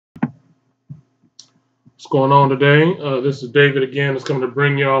What's going on today? This is David again. It's coming to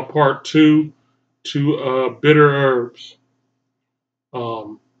bring y'all part 2 to bitter herbs.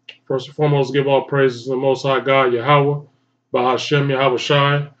 First and foremost, give all praises to the Most High God, Yahweh, Bahashem Yahweh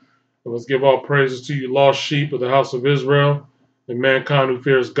Shai. And let's give all praises to you lost sheep of the house of Israel and mankind who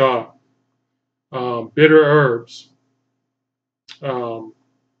fears God. Bitter herbs.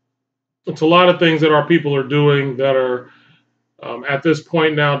 It's a lot of things that our people are doing that are at this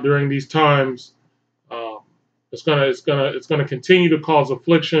point now during these times. It's gonna continue to cause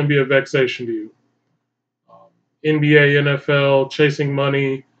affliction and be a vexation to you. NBA, NFL, chasing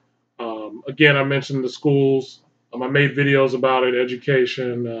money. Again, I mentioned the schools. I made videos about it,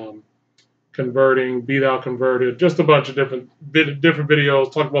 education, converting, be thou converted, just a bunch of different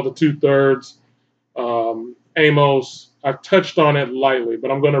videos. Talk about the 2/3. Amos. I've touched on it lightly,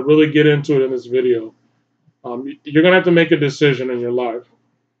 but I'm going to really get into it in this video. You're going to have to make a decision in your life.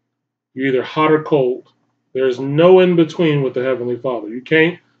 You're either hot or cold. There is no in between with the Heavenly Father. You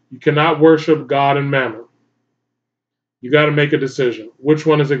cannot worship God and mammon. You got to make a decision. Which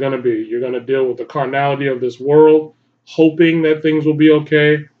one is it going to be? You're going to deal with the carnality of this world, hoping that things will be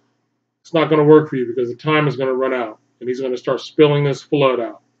okay. It's not going to work for you because the time is going to run out, and He's going to start spilling this flood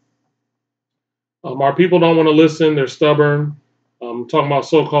out. Our people don't want to listen. They're stubborn. I'm talking about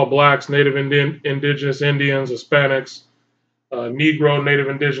so-called blacks, Native Indigenous Indians, Hispanics, Negro, Native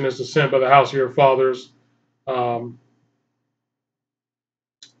Indigenous descent by the house of your fathers.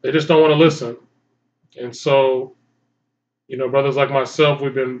 They just don't want to listen. And so, brothers like myself,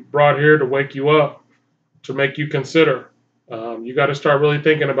 we've been brought here to wake you up, to make you consider. You got to start really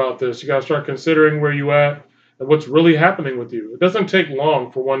thinking about this. You got to start considering where you at and what's really happening with you. It doesn't take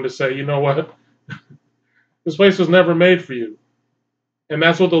long for one to say, you know what? This place was never made for you. And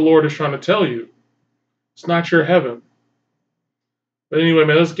that's what the Lord is trying to tell you. It's not your heaven. But anyway,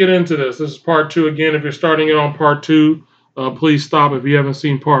 man, let's get into this. This is part 2. Again, if you're starting it on part 2, please stop if you haven't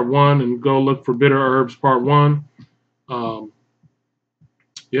seen part 1 and go look for bitter herbs part 1.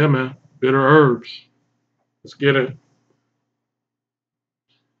 Yeah, man, bitter herbs. Let's get it.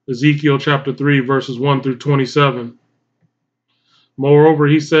 Ezekiel chapter 3, verses 1 through 27. Moreover,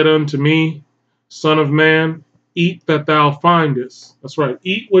 he said unto me, Son of man, eat that thou findest. That's right.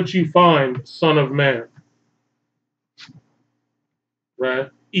 Eat what you find, son of man. Right?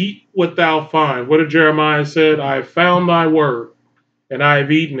 Eat what thou find. What did Jeremiah said? I have found thy word, and I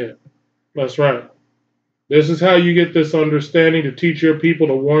have eaten it. That's right. This is how you get this understanding to teach your people,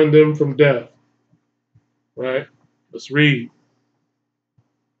 to warn them from death. Right? Let's read.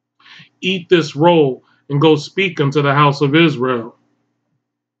 Eat this roll, and go speak unto the house of Israel.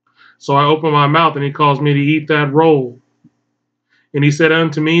 So I opened my mouth, and he caused me to eat that roll. And he said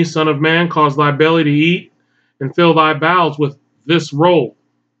unto me, Son of man, cause thy belly to eat, and fill thy bowels with this roll,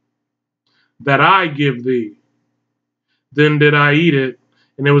 that I give thee. Then did I eat it,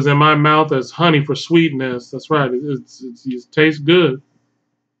 and it was in my mouth as honey for sweetness. That's right, it tastes good,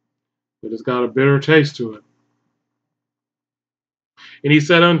 but it's got a bitter taste to it. And he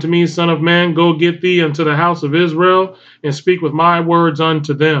said unto me, Son of man, go get thee unto the house of Israel, and speak with my words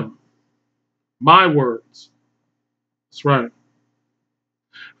unto them. My words. That's right.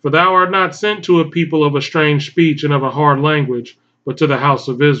 For thou art not sent to a people of a strange speech and of a hard language, but to the house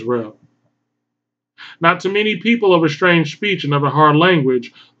of Israel. Not to many people of a strange speech and of a hard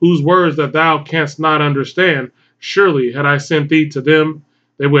language, whose words that thou canst not understand. Surely, had I sent thee to them,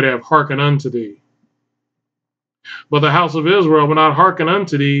 they would have hearkened unto thee. But the house of Israel will not hearken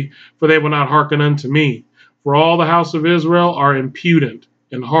unto thee, for they will not hearken unto me. For all the house of Israel are impudent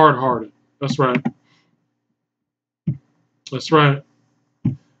and hard-hearted. That's right. That's right.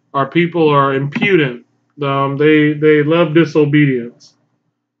 Our people are impudent. They love disobedience.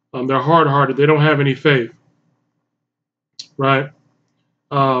 They're hard-hearted. They don't have any faith. Right?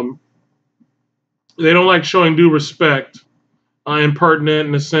 They don't like showing due respect. Impertinent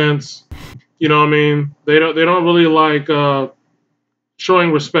in a sense. You know what I mean? They don't really like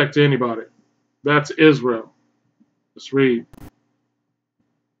showing respect to anybody. That's Israel. Let's read.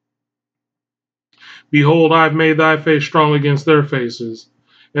 Behold, I have made thy face strong against their faces,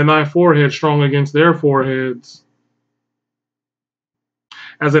 and thy forehead strong against their foreheads.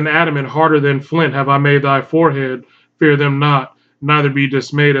 As an adamant harder than flint have I made thy forehead. Fear them not, neither be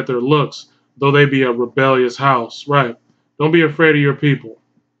dismayed at their looks, though they be a rebellious house. Right. Don't be afraid of your people.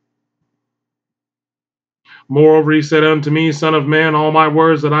 Moreover, he said unto me, Son of man, all my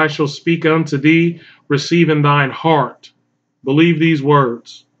words that I shall speak unto thee, receive in thine heart. Believe these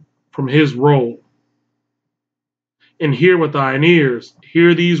words from his roll. And hear with thine ears.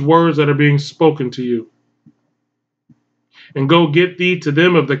 Hear these words that are being spoken to you. And go get thee to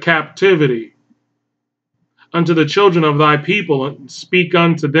them of the captivity. unto the children of thy people, and speak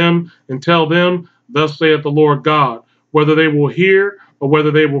unto them, and tell them, thus saith the Lord God, whether they will hear or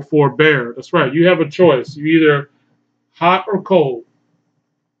whether they will forbear. That's right. You have a choice. You either hot or cold.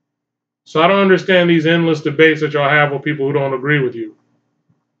 So I don't understand these endless debates that y'all have with people who don't agree with you.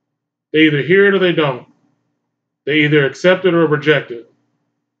 They either hear it or they don't. They either accept it or reject it.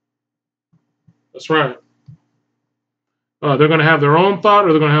 That's right. They're going to have their own thought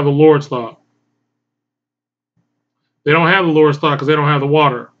or they're going to have the Lord's thought. They don't have the Lord's thought because they don't have the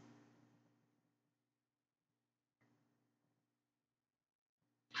water.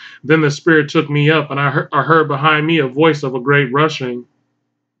 Then the Spirit took me up, and I heard behind me a voice of a great rushing,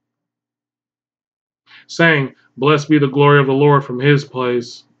 saying, Blessed be the glory of the Lord from his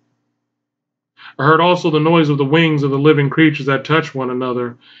place. I heard also the noise of the wings of the living creatures that touch one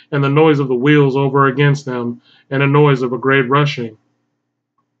another, and the noise of the wheels over against them, and a noise of a great rushing.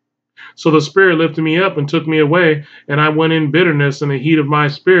 So the Spirit lifted me up and took me away, and I went in bitterness in the heat of my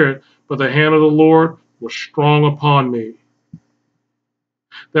spirit, but the hand of the Lord was strong upon me.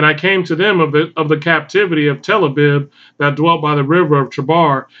 Then I came to them of the captivity of Tel Aviv that dwelt by the river of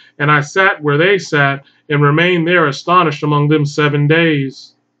Chebar, and I sat where they sat, and remained there astonished among them 7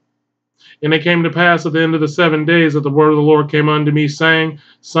 days. And it came to pass at the end of the 7 days that the word of the Lord came unto me, saying,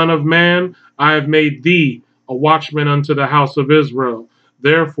 Son of man, I have made thee a watchman unto the house of Israel.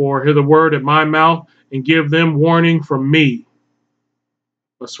 Therefore hear the word at my mouth, and give them warning from me.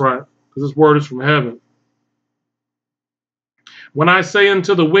 That's right, because this word is from heaven. When I say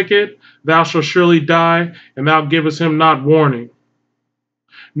unto the wicked, Thou shalt surely die, and thou givest him not warning,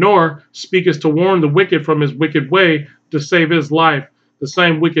 nor speakest to warn the wicked from his wicked way, to save his life, the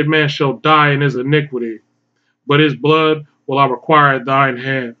same wicked man shall die in his iniquity, but his blood will I require at thine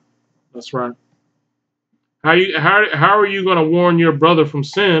hand. That's right. How are you going to warn your brother from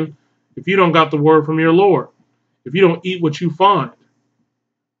sin if you don't got the word from your Lord? If you don't eat what you find?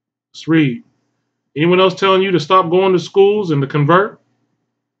 Let's read. Anyone else telling you to stop going to schools and to convert?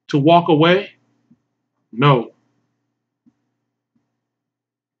 To walk away? No.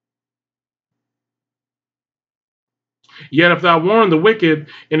 Yet if thou warn the wicked,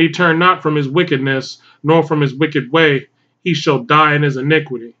 and he turn not from his wickedness, nor from his wicked way, he shall die in his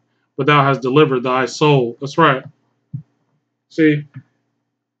iniquity, but thou hast delivered thy soul. That's right. See,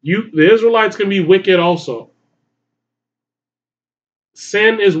 the Israelites can be wicked also.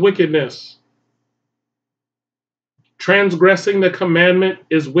 Sin is wickedness. Transgressing the commandment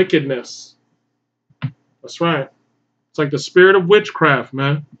is wickedness. That's right. It's like the spirit of witchcraft,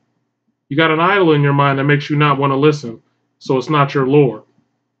 man. You got an idol in your mind that makes you not want to listen, so it's not your Lord.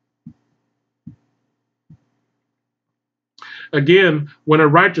 Again, when a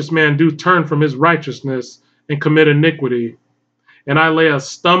righteous man do turn from his righteousness and commit iniquity, and I lay a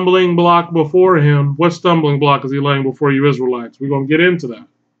stumbling block before him. What stumbling block is he laying before you Israelites? We're going to get into that.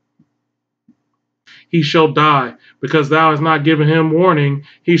 He shall die, because thou hast not given him warning.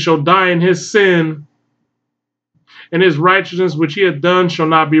 He shall die in his sin, and his righteousness which he hath done shall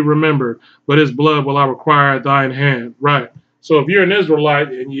not be remembered, but his blood will I require at thine hand. Right. So if you're an Israelite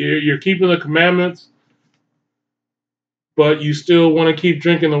and you're keeping the commandments, but you still want to keep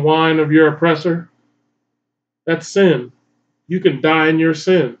drinking the wine of your oppressor, that's sin. You can die in your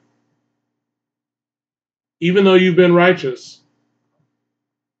sin, even though you've been righteous.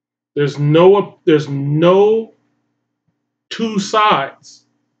 There's no two sides,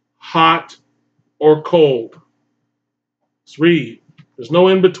 hot or cold. Let's read. There's no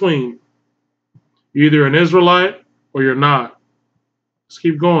in between. You're either an Israelite or you're not. Let's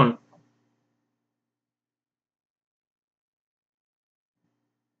keep going.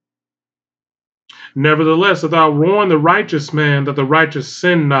 Nevertheless, if thou warn the righteous man that the righteous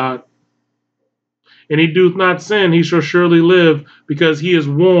sin not, and he doth not sin, he shall surely live, because he is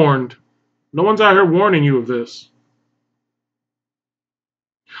warned. No one's out here warning you of this.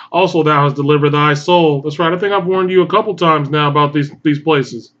 Also, thou hast delivered thy soul. That's right. I think I've warned you a couple times now about these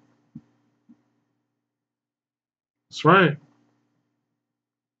places. That's right.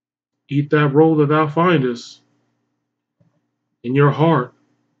 Eat that roll that thou findest in your heart.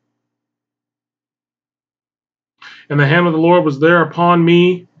 And the hand of the Lord was there upon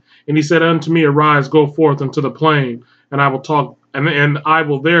me, and he said unto me, Arise, go forth into the plain, and I will talk, and I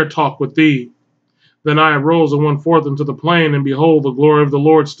will there talk with thee. Then I arose and went forth into the plain, and behold, the glory of the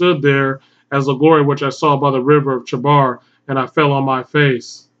Lord stood there, as the glory which I saw by the river of Chebar, and I fell on my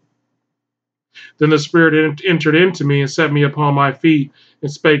face. Then the Spirit entered into me, and set me upon my feet, and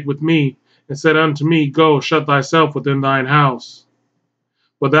spake with me, and said unto me, Go, shut thyself within thine house.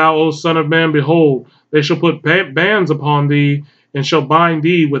 But thou, O son of man, behold, they shall put bands upon thee, and shall bind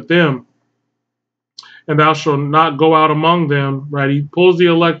thee with them, and thou shalt not go out among them. Right? He pulls the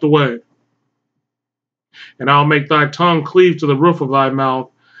elect away. And I'll make thy tongue cleave to the roof of thy mouth,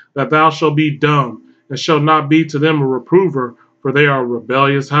 that thou shalt be dumb, and shalt not be to them a reprover, for they are a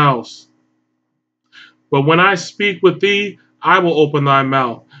rebellious house. But when I speak with thee, I will open thy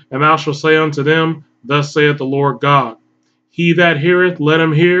mouth, and thou shalt say unto them, Thus saith the Lord God. He that heareth, let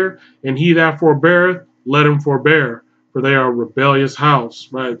him hear, and he that forbeareth, let him forbear, for they are a rebellious house.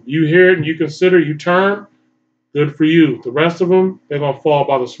 Right? You hear it and you consider, you turn, good for you. The rest of them, they're going to fall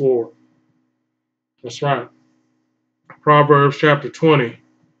by the sword. That's right. Proverbs chapter 20.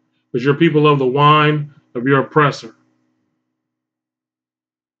 Because your people love the wine of your oppressor.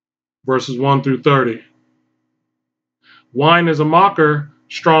 Verses 1 through 30. Wine is a mocker,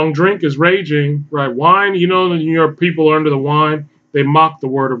 strong drink is raging. Right? Wine, you know, your people are under the wine, they mock the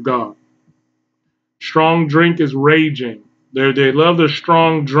word of God. Strong drink is raging. They love the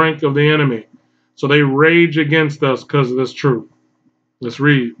strong drink of the enemy. So they rage against us because of this truth. Let's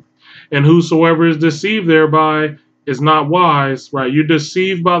read. And whosoever is deceived thereby is not wise. Right? You're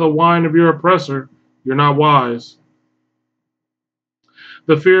deceived by the wine of your oppressor. You're not wise.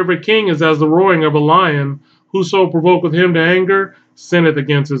 The fear of a king is as the roaring of a lion. Whoso provoketh him to anger sinneth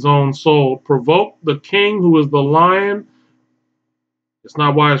against his own soul. Provoke the king who is the lion. It's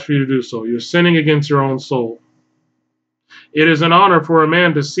not wise for you to do so. You're sinning against your own soul. It is an honor for a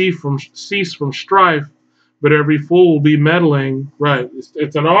man to cease from strife, but every fool will be meddling. Right.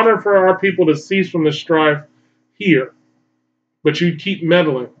 It's an honor for our people to cease from the strife here, but you keep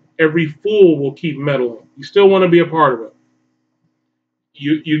meddling. Every fool will keep meddling. You still want to be a part of it.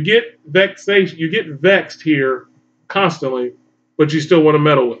 You get vexation, you get vexed here constantly, but you still want to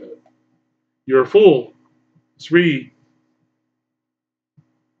meddle with it. You're a fool. Let's read.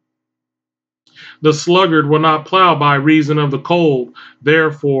 The sluggard will not plow by reason of the cold,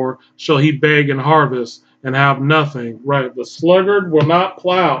 therefore shall he beg and harvest and have nothing. Right. The sluggard will not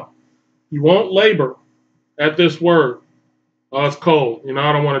plow. He won't labor at this word. Oh, it's cold. You know,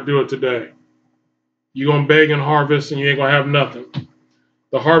 I don't want to do it today. You're going to beg and harvest and you ain't going to have nothing.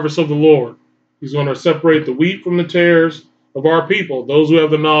 The harvest of the Lord. He's going to separate the wheat from the tares of our people, those who have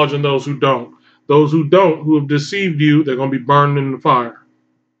the knowledge and those who don't. Those who don't, who have deceived you, they're going to be burned in the fire.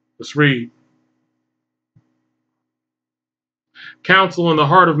 Let's read. Counsel in the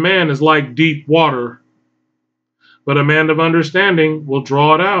heart of man is like deep water, but a man of understanding will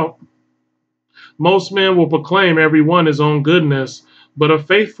draw it out. Most men will proclaim every one his own goodness, but a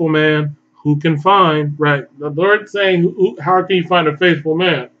faithful man who can find? Right. The Lord's saying, how can you find a faithful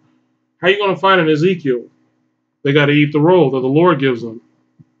man? How are you going to find an Ezekiel? They got to eat the roll that the Lord gives them.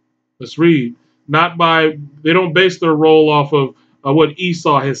 Let's read. They don't base their roll off of what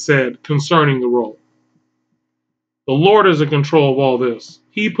Esau has said concerning the roll. The Lord is in control of all this.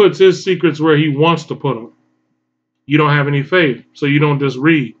 He puts his secrets where he wants to put them. You don't have any faith, so you don't just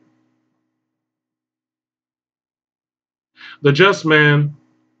read. The just man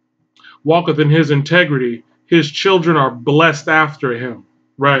walketh in his integrity. His children are blessed after him.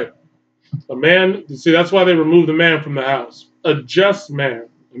 Right. A man, see, that's why they removed the man from the house. A just man,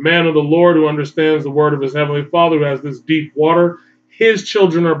 a man of the Lord who understands the word of his heavenly Father, who has this deep water. His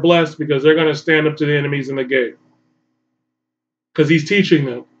children are blessed because they're going to stand up to the enemies in the gate. Because he's teaching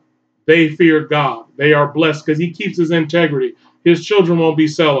them. They fear God. They are blessed because he keeps his integrity. His children won't be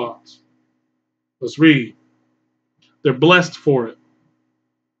sellouts. Let's read. They're blessed for it.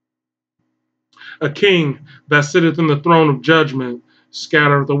 A king that sitteth in the throne of judgment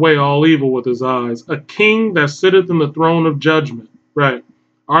scattereth away all evil with his eyes. A king that sitteth in the throne of judgment. Right.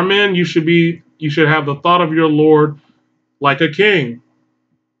 Our men, you should have the thought of your Lord like a king,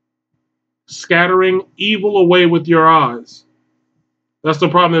 scattering evil away with your eyes. That's the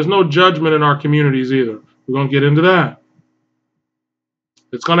problem. There's no judgment in our communities either. We're going to get into that.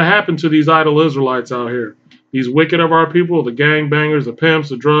 It's going to happen to these idle Israelites out here. These wicked of our people, the gangbangers, the pimps,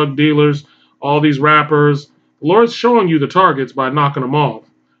 the drug dealers, all these rappers. The Lord's showing you the targets by knocking them off.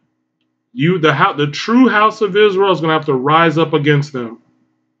 The true house of Israel is going to have to rise up against them.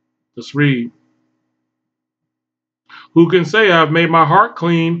 Let's read. Who can say, I have made my heart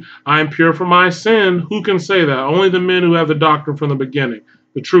clean, I am pure from my sin? Who can say that? Only the men who have the doctrine from the beginning,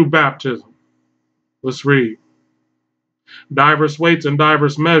 the true baptism. Let's read. Diverse weights and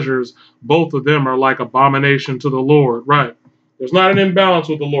diverse measures, both of them are like abomination to the Lord. Right. There's not an imbalance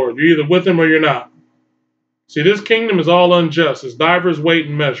with the Lord. You're either with him or you're not. See, this kingdom is all unjust. It's diverse weight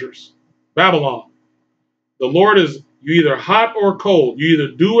and measures. Babylon. The Lord is, you either hot or cold. You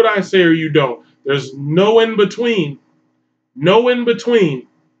either do what I say or you don't. There's no in between. No in between.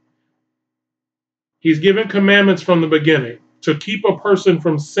 He's given commandments from the beginning to keep a person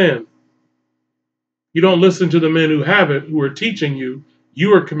from sin. You don't listen to the men who have it, who are teaching you.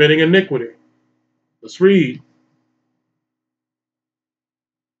 You are committing iniquity. Let's read.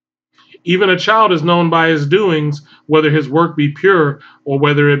 Even a child is known by his doings, whether his work be pure or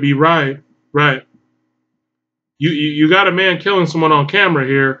whether it be right. Right. You got a man killing someone on camera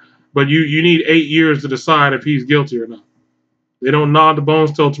here, but you need 8 years to decide if he's guilty or not. They don't nod the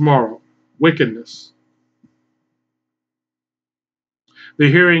bones till tomorrow. Wickedness. The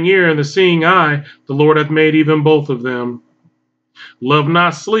hearing ear and the seeing eye, the Lord hath made even both of them. Love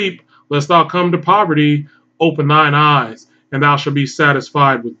not sleep, lest thou come to poverty. Open thine eyes, and thou shalt be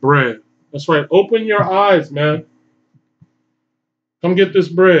satisfied with bread. That's right. Open your eyes, man. Come get this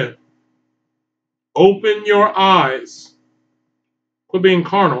bread. Open your eyes. Quit being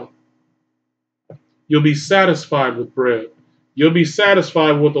carnal. You'll be satisfied with bread. You'll be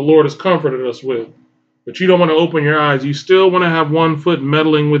satisfied with what the Lord has comforted us with. But you don't want to open your eyes. You still want to have one foot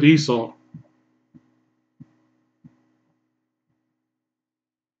meddling with Esau.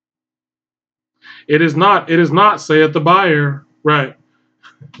 It is not, saith the buyer. Right.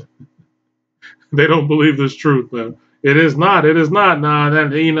 They don't believe this truth, man. It is not. Nah,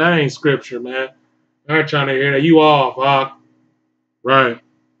 that ain't scripture, man. I ain't trying to hear that. You off, huh? Right.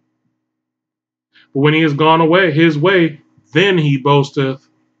 But when he is gone away, his way, then he boasteth.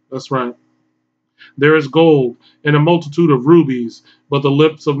 That's right. There is gold and a multitude of rubies, but the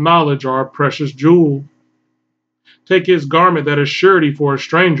lips of knowledge are a precious jewel. Take his garment that is surety for a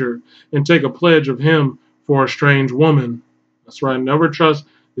stranger, and take a pledge of him for a strange woman. That's right. Never trust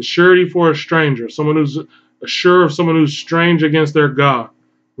the surety for a stranger, someone who's sure of someone who's strange against their God,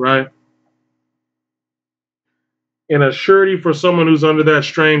 right? And a surety for someone who's under that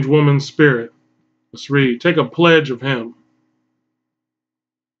strange woman's spirit. Let's read. Take a pledge of him.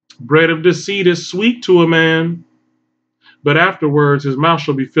 Bread of deceit is sweet to a man, but afterwards his mouth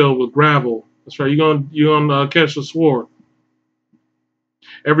shall be filled with gravel. That's right. You're gonna catch the sword.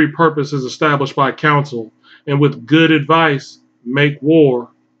 Every purpose is established by counsel, and with good advice make war.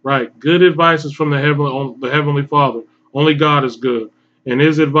 Right. Good advice is from the heavenly Father. Only God is good, and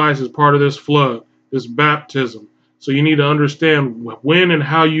His advice is part of this flood, this baptism. So you need to understand when and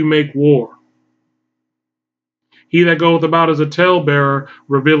how you make war. He that goeth about as a talebearer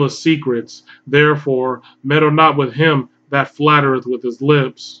revealeth secrets. Therefore, meddle not with him that flattereth with his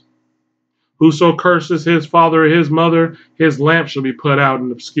lips. Whoso curses his father or his mother, his lamp shall be put out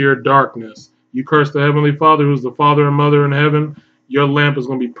in obscure darkness. You curse the heavenly Father, who's the father and mother in heaven, your lamp is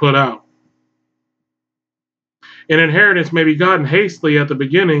going to be put out. An inheritance may be gotten hastily at the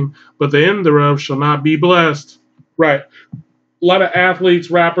beginning, but the end thereof shall not be blessed. Right. A lot of athletes,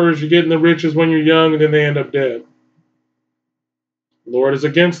 rappers, you're getting the riches when you're young and then they end up dead. The Lord is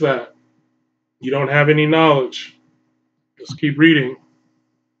against that. You don't have any knowledge. Let's keep reading.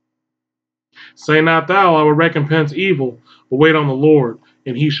 Say not thou, I will recompense evil, but wait on the Lord,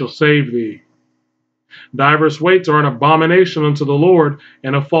 and he shall save thee. Diverse weights are an abomination unto the Lord,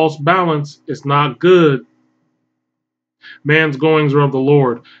 and a false balance is not good. Man's goings are of the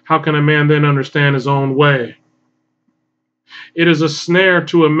Lord. How can a man then understand his own way? It is a snare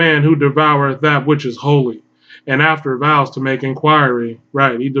to a man who devoureth that which is holy, and after vows to make inquiry.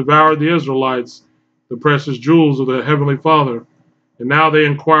 Right, he devoured the Israelites, the precious jewels of the Heavenly Father, and now they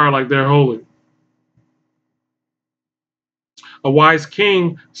inquire like they're holy. A wise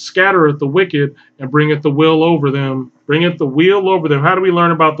king scattereth the wicked and bringeth the wheel over them. Bringeth the wheel over them. How do we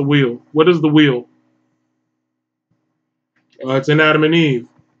learn about the wheel? What is the wheel? It's in Adam and Eve.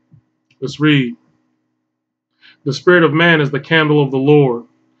 Let's read. The spirit of man is the candle of the Lord,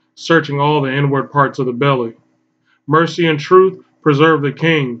 searching all the inward parts of the belly. Mercy and truth preserve the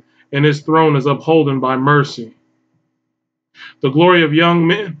king, and his throne is upholden by mercy. The glory of young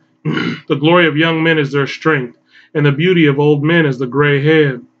men, the glory of young men is their strength, and the beauty of old men is the gray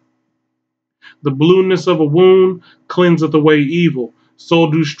head. The blueness of a wound cleanseth away evil, so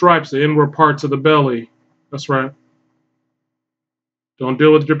do stripes the inward parts of the belly. That's right. Don't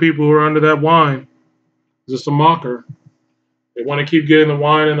deal with your people who are under that wine. It's just a mocker. They want to keep getting the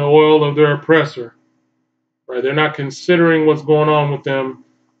wine and the oil of their oppressor. Right? They're not considering what's going on with them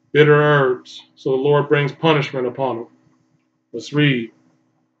bitter herbs. So the Lord brings punishment upon them. Let's read.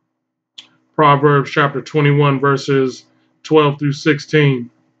 Proverbs chapter 21, verses 12 through 16.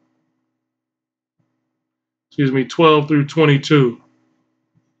 12 through 22.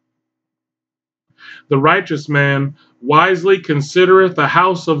 The righteous man wisely considereth the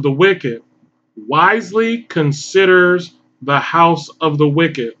house of the wicked. Wisely considers the house of the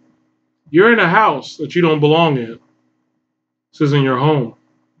wicked. You're in a house that you don't belong in. This isn't your home,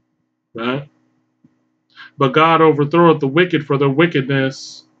 right? But God overthroweth the wicked for their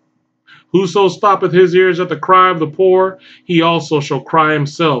wickedness. Whoso stoppeth his ears at the cry of the poor, he also shall cry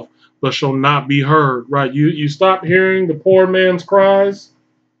himself, but shall not be heard. Right? You stop hearing the poor man's cries,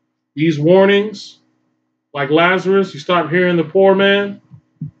 these warnings, like Lazarus, you stop hearing the poor man,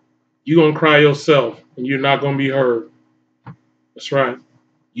 you're going to cry yourself, and you're not going to be heard. That's right.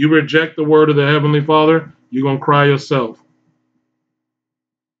 You reject the word of the Heavenly Father, you're going to cry yourself.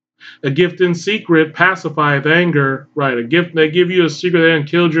 A gift in secret pacifieth anger. Right, a gift, they give you a secret, they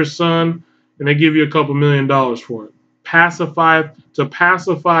killed your son, and they give you a couple $1 million for it. Pacifieth, to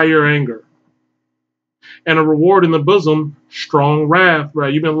pacify your anger. And a reward in the bosom, strong wrath.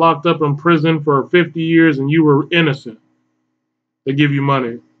 Right, you've been locked up in prison for 50 years and you were innocent. They give you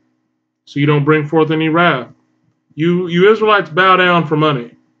money, so you don't bring forth any wrath. You Israelites bow down for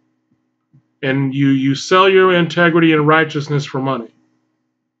money, and you sell your integrity and righteousness for money.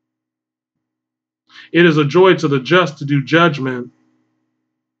 It is a joy to the just to do judgment,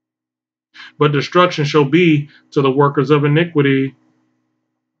 but destruction shall be to the workers of iniquity.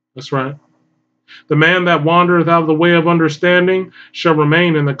 That's right. The man that wandereth out of the way of understanding shall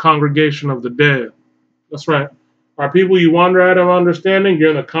remain in the congregation of the dead. That's right. Our people, you wander out of understanding, you're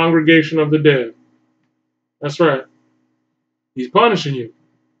in the congregation of the dead. That's right. He's punishing you.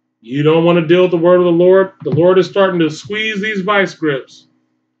 You don't want to deal with the word of the Lord. The Lord is starting to squeeze these vice grips.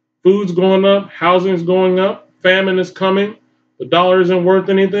 Food's going up, housing's going up, famine is coming, the dollar isn't worth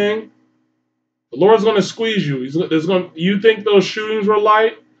anything. The Lord's going to squeeze you. You think those shootings were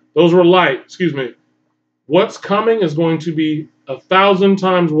light? Those were light. Excuse me. What's coming is going to be 1,000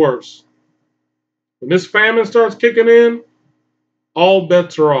 times worse. When this famine starts kicking in, all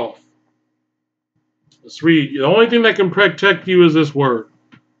bets are off. Let's read. The only thing that can protect you is this word,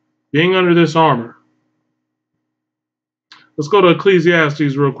 being under this armor. Let's go to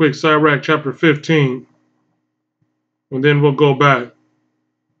Ecclesiastes real quick, Sirach chapter 15, and then we'll go back.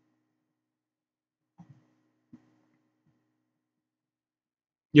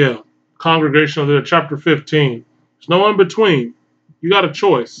 Yeah, congregation of the chapter 15. There's no in between. You got a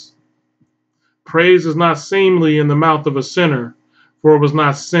choice. Praise is not seemly in the mouth of a sinner, for it was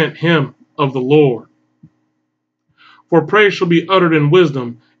not sent him of the Lord. For praise shall be uttered in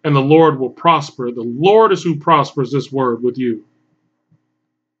wisdom, and the Lord will prosper. The Lord is who prospers this word with you,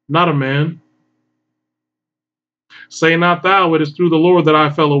 not a man. Say not thou, it is through the Lord that I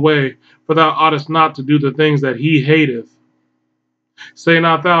fell away, for thou oughtest not to do the things that he hateth. Say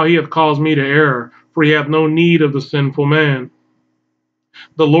not thou, he hath caused me to err, for he hath no need of the sinful man.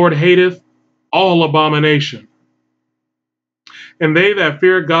 The Lord hateth all abomination, and they that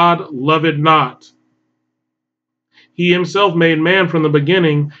fear God love it not. He himself made man from the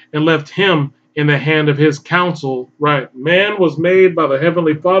beginning, and left him in the hand of his counsel. Right, man was made by the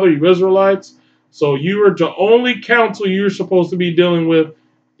Heavenly Father, you Israelites. So you are to only counsel you're supposed to be dealing with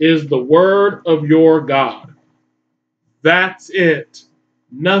is the word of your God. That's it.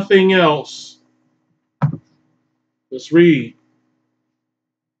 Nothing else. Let's read.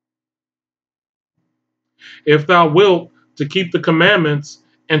 If thou wilt to keep the commandments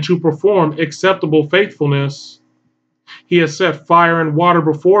and to perform acceptable faithfulness, he has set fire and water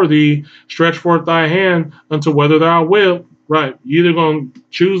before thee. Stretch forth thy hand unto whether thou wilt. Right. You're either going to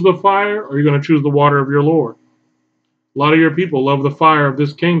choose the fire or you're going to choose the water of your Lord. A lot of your people love the fire of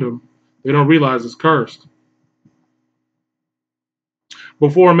this kingdom. They don't realize it's cursed.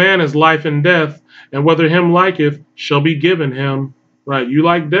 Before man is life and death, and whether him liketh shall be given him. Right. You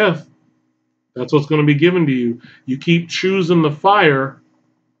like death. That's what's going to be given to you. You keep choosing the fire.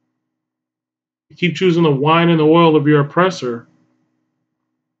 You keep choosing the wine and the oil of your oppressor.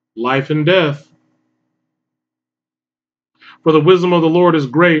 Life and death. For the wisdom of the Lord is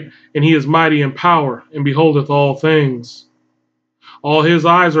great, and he is mighty in power, and beholdeth all things. All his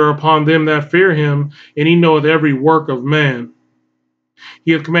eyes are upon them that fear him, and he knoweth every work of man.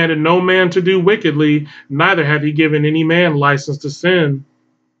 He hath commanded no man to do wickedly, neither hath he given any man license to sin.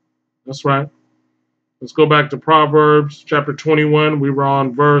 That's right. Let's go back to Proverbs chapter 21. We were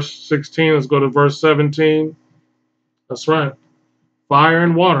on verse 16. Let's go to verse 17. That's right. Fire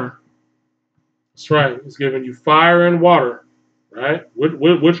and water. That's right. He's giving you fire and water. Right?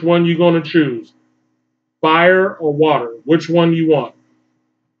 Which one you going to choose? Fire or water? Which one you want?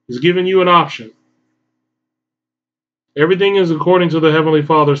 He's giving you an option. Everything is according to the Heavenly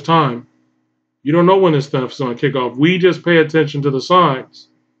Father's time. You don't know when this stuff's going to kick off. We just pay attention to the signs.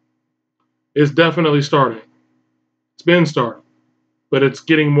 It's definitely starting. It's been starting, but it's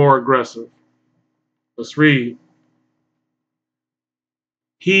getting more aggressive. Let's read.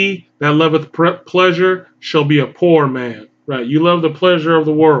 He that loveth pleasure shall be a poor man. Right? You love the pleasure of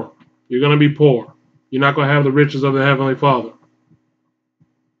the world. You're going to be poor. You're not going to have the riches of the Heavenly Father.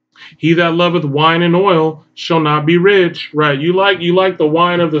 He that loveth wine and oil shall not be rich. Right? You like the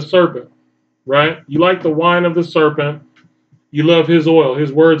wine of the serpent, right? You like the wine of the serpent. You love his oil.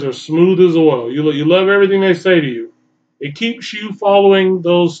 His words are smooth as oil. You love everything they say to you. It keeps you following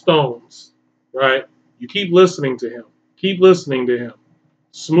those stones, right? You keep listening to him. Keep listening to him.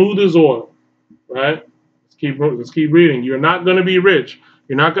 Smooth as oil, right? Let's keep reading. You're not going to be rich.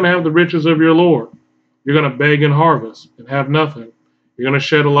 You're not going to have the riches of your Lord. You're going to beg and harvest and have nothing. You're going to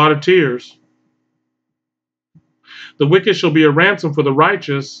shed a lot of tears. The wicked shall be a ransom for the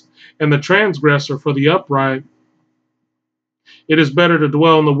righteous, and the transgressor for the upright. It is better to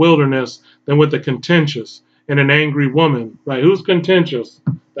dwell in the wilderness than with the contentious and an angry woman. Right? Who's contentious?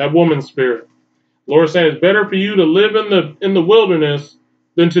 That woman's spirit. The Lord is saying it's better for you to live in the wilderness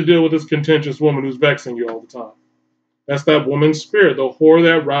than to deal with this contentious woman who's vexing you all the time. That's that woman's spirit, the whore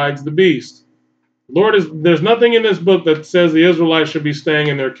that rides the beast. There's nothing in this book that says the Israelites should be staying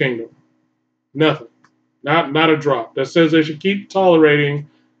in their kingdom. Nothing. Not a drop. That says they should keep tolerating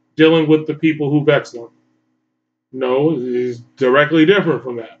dealing with the people who vex them. No, it's directly different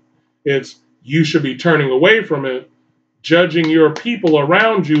from that. It's you should be turning away from it, judging your people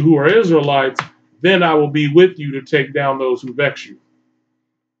around you who are Israelites, then I will be with you to take down those who vex you.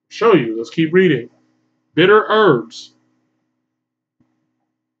 Show you. Let's keep reading. Bitter herbs.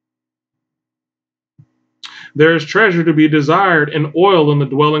 There is treasure to be desired and oil in the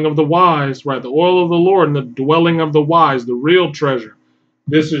dwelling of the wise. Right, the oil of the Lord in the dwelling of the wise, the real treasure.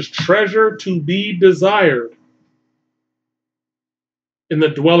 This is treasure to be desired in the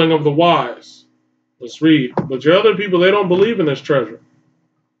dwelling of the wise. Let's read. But your other people, they don't believe in this treasure.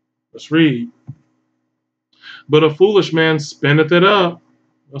 Let's read. But a foolish man spendeth it up.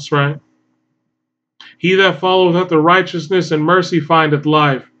 That's right. He that followeth after righteousness and mercy findeth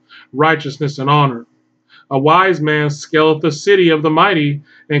life, righteousness and honor. A wise man scaleth the city of the mighty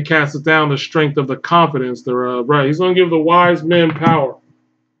and casteth down the strength of the confidence thereof. Right. He's going to give the wise men power.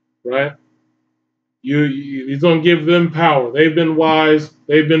 Right. He's going to give them power. They've been wise.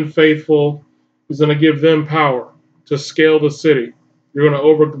 They've been faithful. He's going to give them power to scale the city. They're going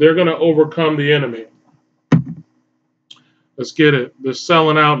to overcome the enemy. Let's get it. The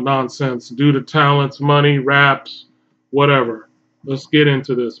selling out nonsense due to talents, money, raps, whatever. Let's get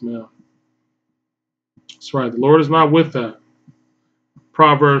into this, man. That's right. The Lord is not with that.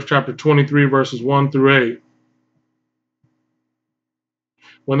 Proverbs chapter 23, verses 1 through 8.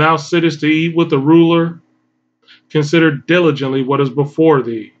 When thou sittest to eat with the ruler, consider diligently what is before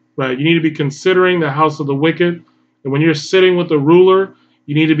thee. Right? You need to be considering the house of the wicked. And when you're sitting with the ruler,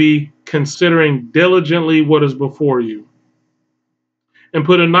 you need to be considering diligently what is before you. And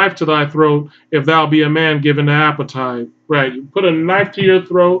put a knife to thy throat if thou be a man given to appetite. Right? You put a knife to your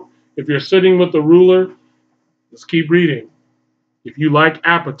throat if you're sitting with the ruler. Let's keep reading. If you like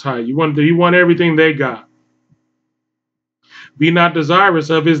appetite, you want everything they got. Be not desirous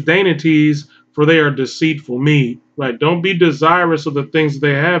of his dainties, for they are deceitful meat. Right? Don't be desirous of the things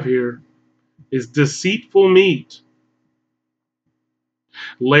they have here. It's deceitful meat.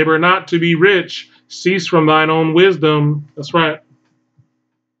 Labor not to be rich. Cease from thine own wisdom. That's right.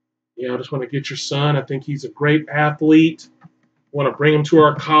 Yeah, I just want to get your son. I think he's a great athlete. I want to bring him to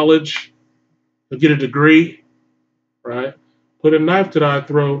our college. He'll get a degree. Right? Put a knife to thy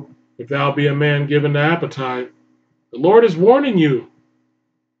throat if thou be a man given to appetite. The Lord is warning you.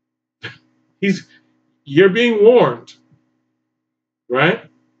 You're being warned. Right?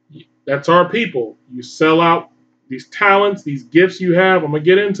 That's our people. You sell out these talents, these gifts you have. I'm going to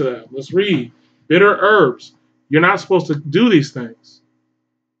get into that. Let's read. Bitter herbs. You're not supposed to do these things.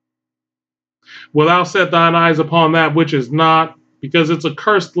 Will thou set thine eyes upon that which is not, because it's a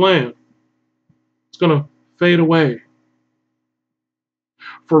cursed land. It's going to fade away.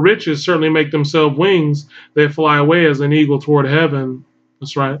 For riches certainly make themselves wings. They fly away as an eagle toward heaven.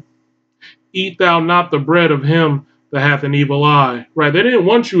 That's right. Eat thou not the bread of him that hath an evil eye. Right. They didn't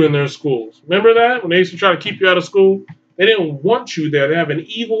want you in their schools. Remember that? When they used to try to keep you out of school? They didn't want you there. They have an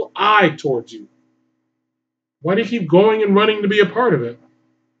evil eye towards you. Why do you keep going and running to be a part of it?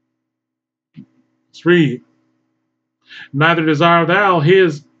 Let's read. Neither desire thou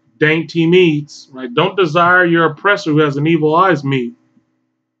his dainty meats. Right? Don't desire your oppressor who has an evil eye's meat.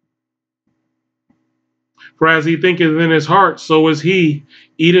 For as he thinketh in his heart, so is he.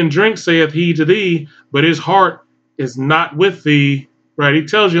 Eat and drink, saith he to thee, but his heart is not with thee. Right? He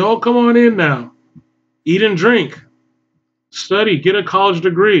tells you, oh, come on in now. Eat and drink. Study. Get a college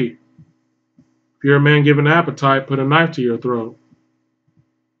degree. If you're a man given appetite, put a knife to your throat.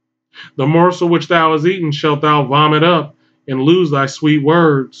 The morsel which thou hast eaten shalt thou vomit up, and lose thy sweet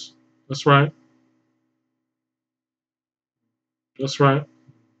words. That's right. That's right.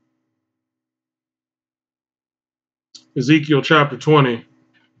 Ezekiel chapter 20.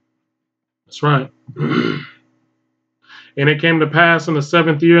 That's right. And it came to pass in the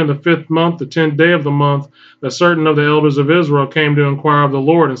 7th year, in the 5th month, the 10th day of the month, that certain of the elders of Israel came to inquire of the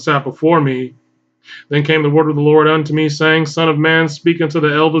Lord, and sat before me. Then came the word of the Lord unto me, saying, Son of man, speak unto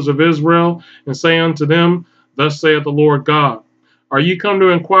the elders of Israel, and say unto them, Thus saith the Lord God, Are ye come to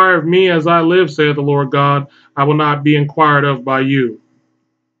inquire of me? As I live, saith the Lord God, I will not be inquired of by you.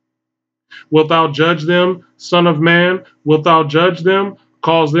 Wilt thou judge them, son of man? Wilt thou judge them?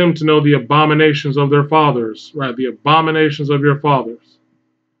 Cause them to know the abominations of their fathers. Right, the abominations of your fathers.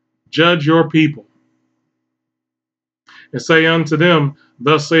 Judge your people. And say unto them,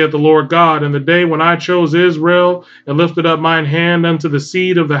 Thus saith the Lord God, In the day when I chose Israel, and lifted up mine hand unto the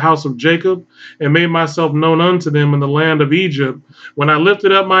seed of the house of Jacob, and made myself known unto them in the land of Egypt, when I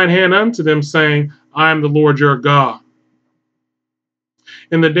lifted up mine hand unto them, saying, I am the Lord your God.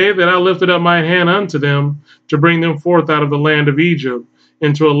 In the day that I lifted up mine hand unto them, to bring them forth out of the land of Egypt,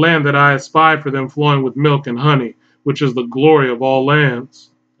 into a land that I espied for them, flowing with milk and honey, which is the glory of all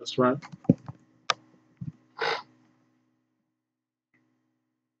lands. That's right.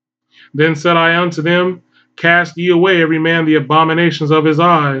 Then said I unto them, Cast ye away every man the abominations of his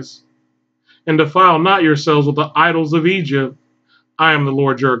eyes, and defile not yourselves with the idols of Egypt. I am the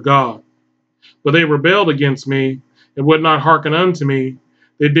Lord your God. But they rebelled against me, and would not hearken unto me.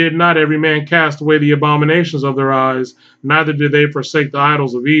 They did not every man cast away the abominations of their eyes, neither did they forsake the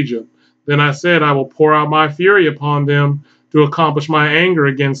idols of Egypt. Then I said, I will pour out my fury upon them, to accomplish my anger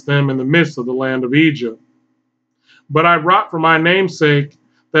against them in the midst of the land of Egypt. But I wrought for my name's sake,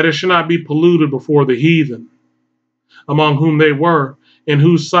 that it should not be polluted before the heathen, among whom they were, in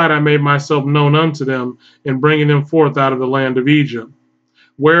whose sight I made myself known unto them, in bringing them forth out of the land of Egypt.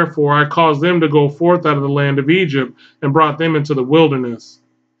 Wherefore I caused them to go forth out of the land of Egypt, and brought them into the wilderness.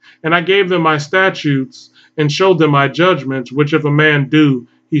 And I gave them my statutes, and showed them my judgments, which if a man do,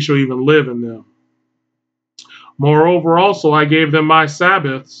 he shall even live in them. Moreover also I gave them my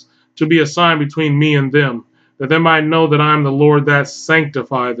Sabbaths, to be a sign between me and them, that they might know that I am the Lord that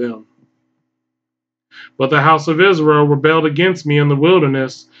sanctify them. But the house of Israel rebelled against me in the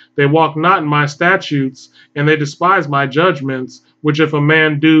wilderness. They walked not in my statutes, and they despised my judgments, which if a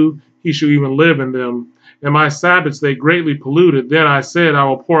man do, he shall even live in them. And my Sabbaths they greatly polluted. Then I said, I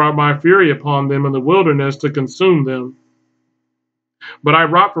will pour out my fury upon them in the wilderness to consume them. But I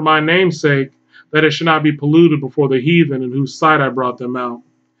wrought for my name's sake, that it should not be polluted before the heathen, in whose sight I brought them out.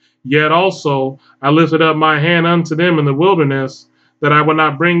 Yet also I lifted up my hand unto them in the wilderness, that I would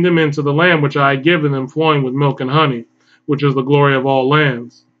not bring them into the land which I had given them, flowing with milk and honey, which is the glory of all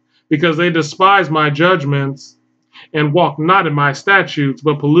lands. Because they despised my judgments, and walked not in my statutes,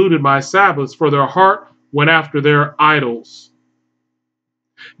 but polluted my Sabbaths, for their heart went after their idols.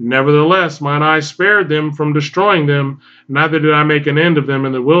 Nevertheless, mine eye spared them from destroying them, neither did I make an end of them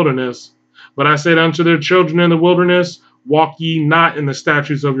in the wilderness. But I said unto their children in the wilderness, Walk ye not in the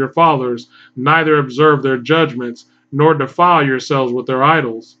statutes of your fathers, neither observe their judgments, nor defile yourselves with their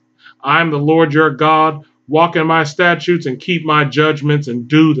idols. I am the Lord your God. Walk in my statutes, and keep my judgments, and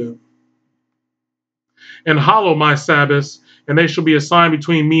do them. And hallow my Sabbaths, and they shall be a sign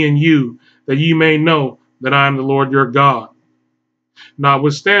between me and you, that ye may know that I am the Lord your God.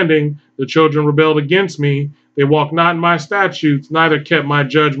 Notwithstanding, the children rebelled against me. They walked not in my statutes, neither kept my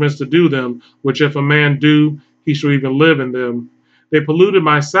judgments to do them, which if a man do, he shall even live in them. They polluted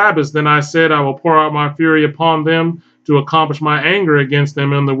my Sabbaths. Then I said, I will pour out my fury upon them, to accomplish my anger against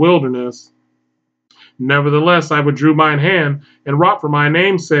them in the wilderness. Nevertheless, I withdrew mine hand, and wrought for my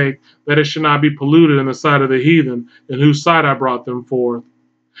name's sake, that it should not be polluted in the sight of the heathen, in whose sight I brought them forth.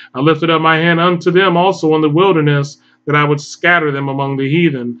 I lifted up my hand unto them also in the wilderness, that I would scatter them among the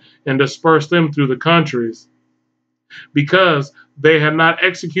heathen, and disperse them through the countries. Because they had not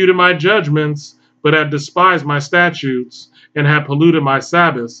executed my judgments, but had despised my statutes, and had polluted my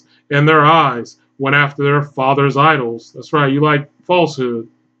Sabbaths, and their eyes went after their fathers' idols. That's right, you like falsehood.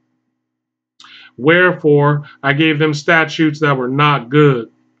 Wherefore I gave them statutes that were not good.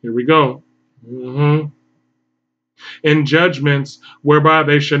 Here we go. And judgments whereby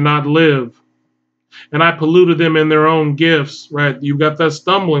they should not live. And I polluted them in their own gifts, right? You got that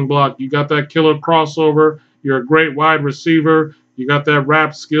stumbling block. You got that killer crossover. You're a great wide receiver. You got that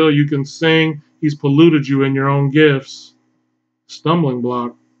rap skill. You can sing. He's polluted you in your own gifts. Stumbling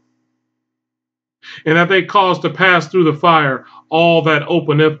block. And that they cause to pass through the fire all that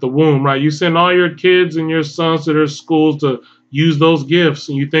openeth the womb, right? You send all your kids and your sons to their schools to use those gifts,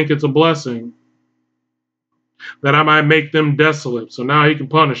 and you think it's a blessing. That I might make them desolate. So now he can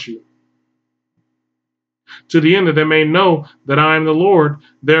punish you. to the end that they may know that I am the Lord.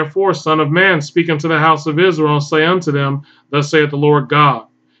 Therefore, Son of Man, speak unto the house of Israel, and say unto them, Thus saith the Lord God,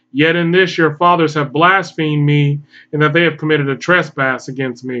 Yet in this your fathers have blasphemed me, and that they have committed a trespass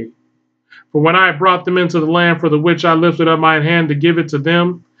against me. For when I brought them into the land for the which I lifted up mine hand to give it to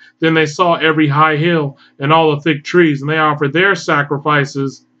them, then they saw every high hill and all the thick trees, and they offered their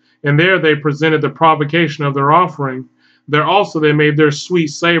sacrifices, and there they presented the provocation of their offering. There also they made their sweet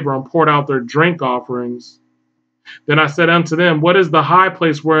savor, and poured out their drink offerings. Then I said unto them, What is the high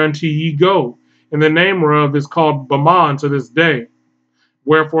place whereunto ye go? And the name whereof is called Bamah to this day.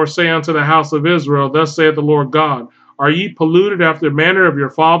 Wherefore say unto the house of Israel, Thus saith the Lord God, Are ye polluted after the manner of your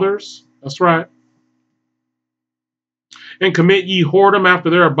fathers? That's right. And commit ye whoredom after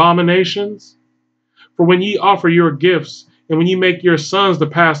their abominations? For when ye offer your gifts, and when ye make your sons to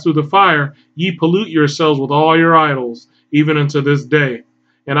pass through the fire, ye pollute yourselves with all your idols, even unto this day.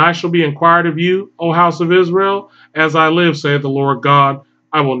 And I shall be inquired of you, O house of Israel, as I live, saith the Lord God,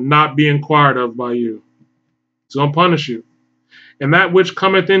 I will not be inquired of by you. He's going to punish you. And that which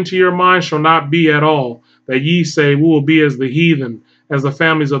cometh into your mind shall not be at all, that ye say, We will be as the heathen, as the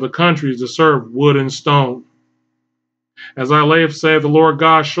families of the countries, to serve wood and stone. As I live, saith the Lord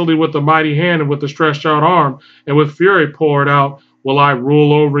God, surely with the mighty hand and with the stretched out arm, and with fury poured out, will I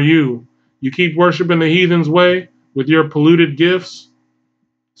rule over you. You keep worshiping the heathen's way with your polluted gifts,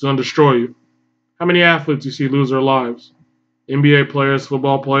 it's going to destroy you. How many athletes you see lose their lives? NBA players,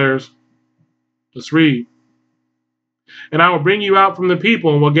 football players. Let's read. And I will bring you out from the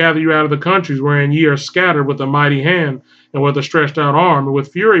people, and will gather you out of the countries wherein ye are scattered with a mighty hand, and with a stretched out arm, and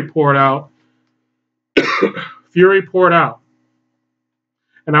with fury poured out. Fury poured out.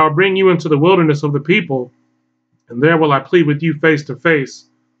 And I will bring you into the wilderness of the people, and there will I plead with you face to face.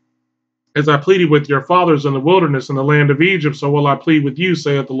 As I pleaded with your fathers in the wilderness in the land of Egypt, so will I plead with you,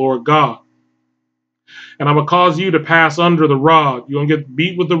 saith the Lord God. And I will cause you to pass under the rod. You're going to get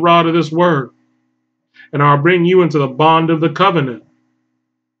beat with the rod of this word. And I'll bring you into the bond of the covenant.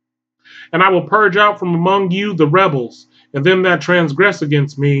 And I will purge out from among you the rebels, and them that transgress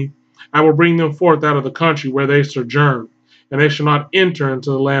against me. I will bring them forth out of the country where they sojourn, and they shall not enter into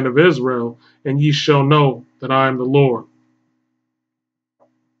the land of Israel, and ye shall know that I am the Lord.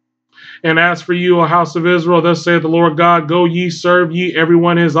 And as for you, O house of Israel, thus saith the Lord God, Go ye, serve ye every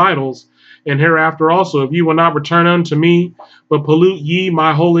one his idols, and hereafter also, if ye will not return unto me, but pollute ye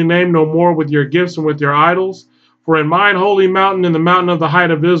my holy name no more with your gifts and with your idols. For in mine holy mountain, in the mountain of the height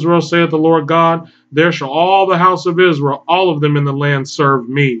of Israel, saith the Lord God, there shall all the house of Israel, all of them in the land, serve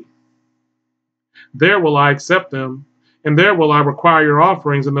me. There will I accept them, and there will I require your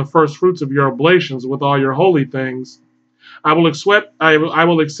offerings and the first fruits of your oblations with all your holy things. I will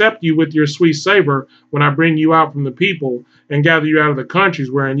accept you with your sweet savor when I bring you out from the people and gather you out of the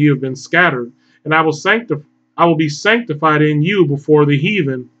countries wherein you have been scattered. And I will be sanctified in you before the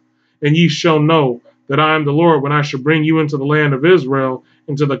heathen, and ye shall know that I am the Lord when I shall bring you into the land of Israel,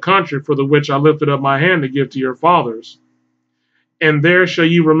 into the country for the which I lifted up my hand to give to your fathers. And there shall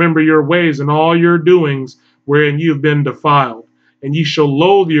ye remember your ways and all your doings wherein you have been defiled, and ye shall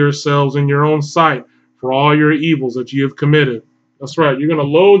loathe yourselves in your own sight for all your evils that ye have committed. That's right. You're going to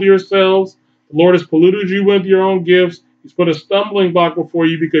loathe yourselves. The Lord has polluted you with your own gifts. He's put a stumbling block before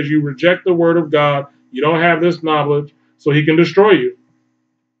you because you reject the word of God. You don't have this knowledge, so he can destroy you.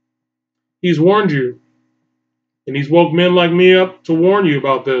 He's warned you. And he's woke men like me up to warn you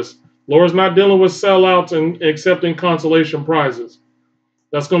about this. Lord's not dealing with sellouts and accepting consolation prizes.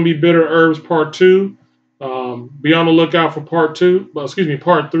 That's going to be Bitter Herbs Part 2. Be on the lookout for Part 3.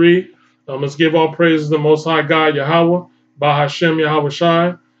 Let's give all praises to the Most High God, Yahweh, Bahashem Yahweh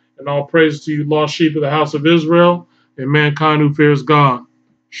Shai, and all praise to you, lost sheep of the house of Israel, and mankind who fears God.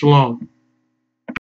 Shalom.